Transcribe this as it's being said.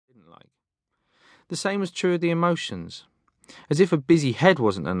The same was true of the emotions. As if a busy head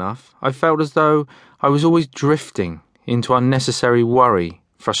wasn't enough, I felt as though I was always drifting into unnecessary worry,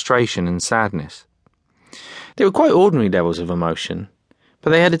 frustration and sadness. They were quite ordinary levels of emotion, but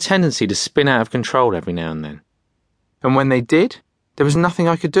they had a tendency to spin out of control every now and then. And when they did, there was nothing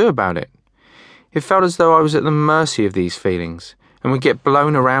I could do about it. It felt as though I was at the mercy of these feelings and would get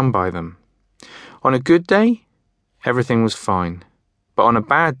blown around by them. On a good day, everything was fine, but on a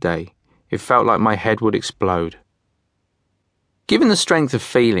bad day, it felt like my head would explode. Given the strength of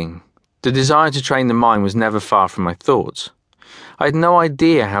feeling, the desire to train the mind was never far from my thoughts. I had no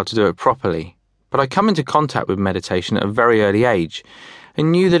idea how to do it properly, but I come into contact with meditation at a very early age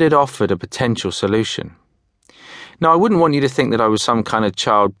and knew that it offered a potential solution. Now, I wouldn't want you to think that I was some kind of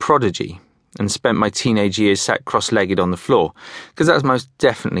child prodigy and spent my teenage years sat cross-legged on the floor, because that's most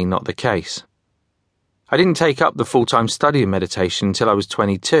definitely not the case. I didn't take up the full-time study of meditation until I was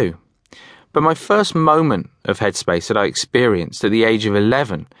 22, but my first moment of Headspace that I experienced at the age of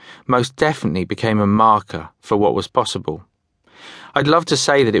 11 most definitely became a marker for what was possible. I'd love to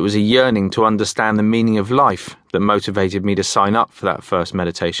say that it was a yearning to understand the meaning of life that motivated me to sign up for that first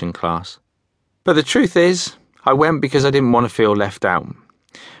meditation class. But the truth is, I went because I didn't want to feel left out.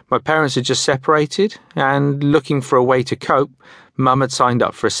 My parents had just separated, and looking for a way to cope, Mum had signed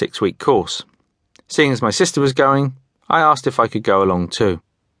up for a 6-week course. Seeing as my sister was going, I asked if I could go along too.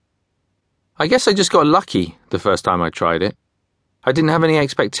 I guess I just got lucky the first time I tried it. I didn't have any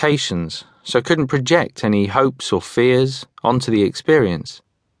expectations, so I couldn't project any hopes or fears onto the experience.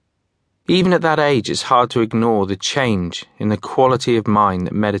 Even at that age, it's hard to ignore the change in the quality of mind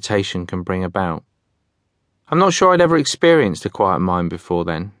that meditation can bring about. I'm not sure I'd ever experienced a quiet mind before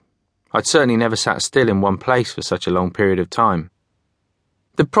then. I'd certainly never sat still in one place for such a long period of time.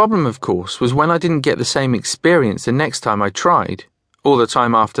 The problem, of course, was when I didn't get the same experience the next time I tried, or the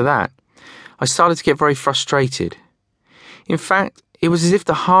time after that, I started to get very frustrated. In fact, it was as if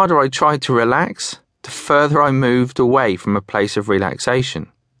the harder I tried to relax, the further I moved away from a place of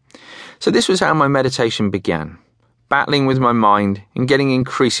relaxation. So this was how my meditation began, battling with my mind and getting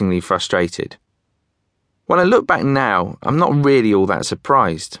increasingly frustrated. When I look back now, I'm not really all that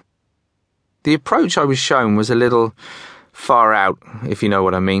surprised. The approach I was shown was a little far out, if you know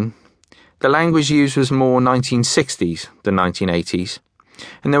what I mean. The language used was more 1960s than 1980s,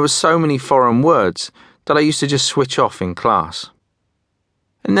 and there were so many foreign words that I used to just switch off in class.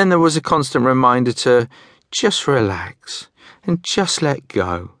 And then there was a constant reminder to just relax and just let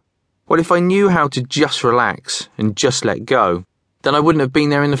go. Well, if I knew how to just relax and just let go, then I wouldn't have been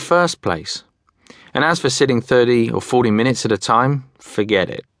there in the first place. And as for sitting 30 or 40 minutes at a time, forget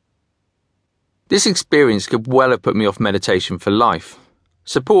it. This experience could well have put me off meditation for life.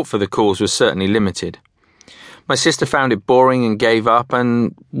 Support for the cause was certainly limited. My sister found it boring and gave up,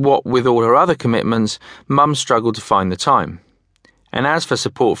 and what with all her other commitments, Mum struggled to find the time. And as for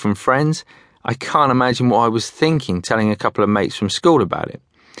support from friends, I can't imagine what I was thinking telling a couple of mates from school about it.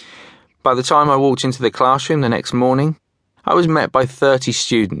 By the time I walked into the classroom the next morning, I was met by 30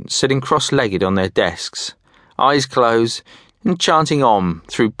 students sitting cross-legged on their desks, eyes closed, and chanting Om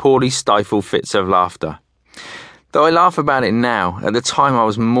through poorly stifled fits of laughter. Though I laugh about it now, at the time I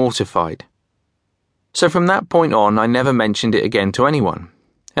was mortified. So from that point on, I never mentioned it again to anyone,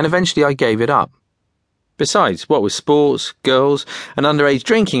 and eventually I gave it up. Besides, what with sports, girls, and underage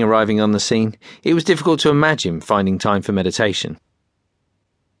drinking arriving on the scene, it was difficult to imagine finding time for meditation.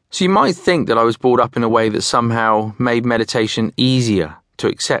 So you might think that I was brought up in a way that somehow made meditation easier to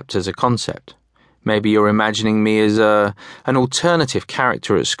accept as a concept. Maybe you're imagining me as an alternative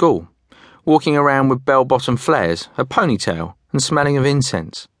character at school, walking around with bell-bottom flares, a ponytail, and smelling of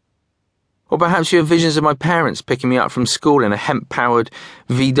incense. Or perhaps you have visions of my parents picking me up from school in a hemp-powered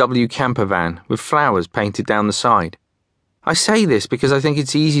VW camper van with flowers painted down the side. I say this because I think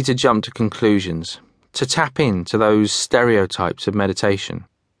it's easy to jump to conclusions, to tap into those stereotypes of meditation,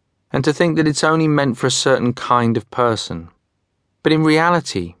 and to think that it's only meant for a certain kind of person. But in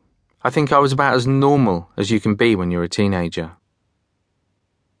reality, I think I was about as normal as you can be when you're a teenager.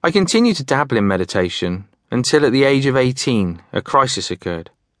 I continued to dabble in meditation until at the age of 18, a crisis occurred.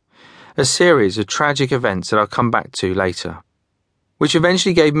 A series of tragic events that I'll come back to later, which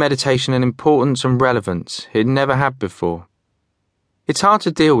eventually gave meditation an importance and relevance it never had before. It's hard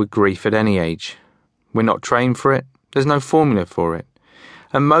to deal with grief at any age. We're not trained for it, there's no formula for it,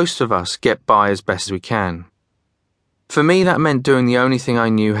 and most of us get by as best as we can. For me, that meant doing the only thing I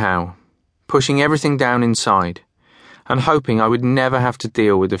knew how, pushing everything down inside, and hoping I would never have to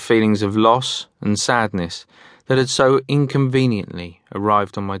deal with the feelings of loss and sadness that had so inconveniently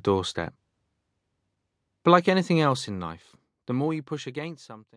arrived on my doorstep. But like anything else in life, the more you push against something,